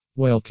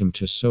Welcome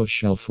to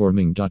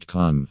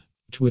socialforming.com.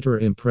 Twitter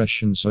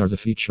impressions are the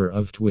feature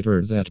of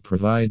Twitter that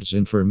provides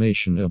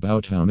information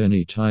about how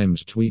many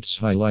times tweets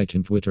highlight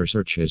in Twitter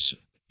searches.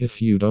 If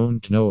you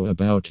don't know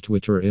about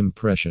Twitter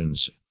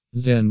impressions,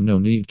 then no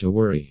need to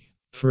worry.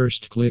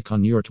 First, click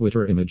on your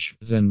Twitter image,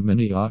 then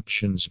many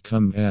options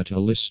come at a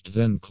list,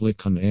 then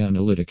click on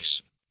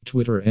Analytics.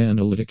 Twitter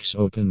Analytics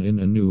open in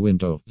a new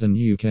window, then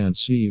you can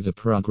see the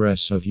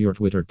progress of your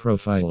Twitter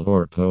profile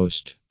or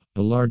post.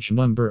 A large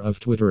number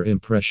of Twitter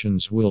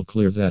impressions will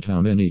clear that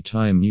how many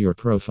times your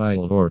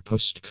profile or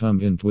post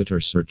come in Twitter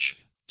search.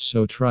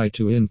 So try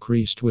to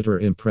increase Twitter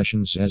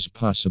impressions as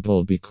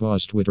possible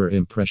because Twitter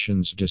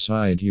impressions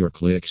decide your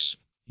clicks.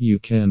 You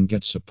can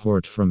get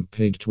support from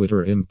paid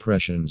Twitter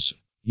impressions.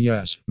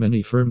 Yes,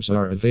 many firms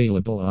are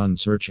available on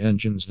search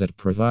engines that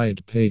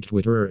provide paid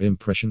Twitter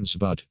impressions,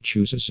 but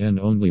chooses an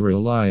only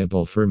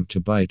reliable firm to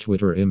buy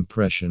Twitter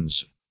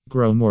impressions.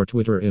 Grow more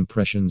Twitter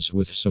impressions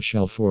with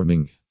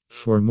Socialforming.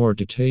 For more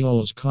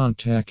details,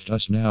 contact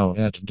us now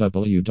at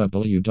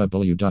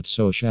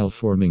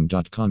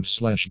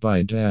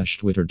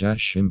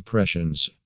www.socialforming.com/buy-Twitter-impressions.